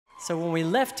So when we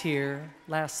left here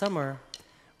last summer,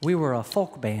 we were a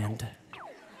folk band.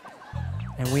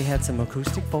 And we had some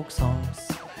acoustic folk songs.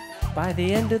 By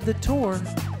the end of the tour,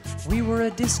 we were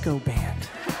a disco band.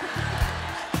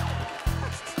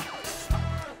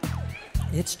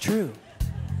 It's true.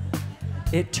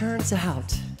 It turns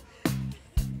out,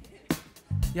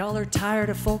 y'all are tired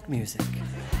of folk music.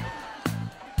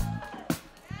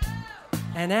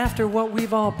 And after what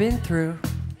we've all been through,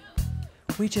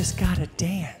 we just gotta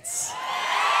dance.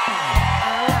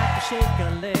 I like to shake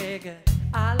a leg,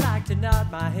 I like to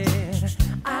nod my head,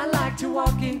 I like to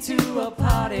walk into a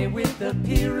party with a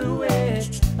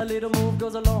pirouette. A little move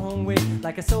goes a long way,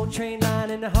 like a soul train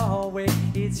line in the hallway.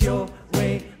 It's your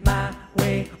way, my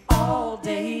way, all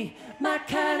day. My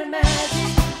kind of magic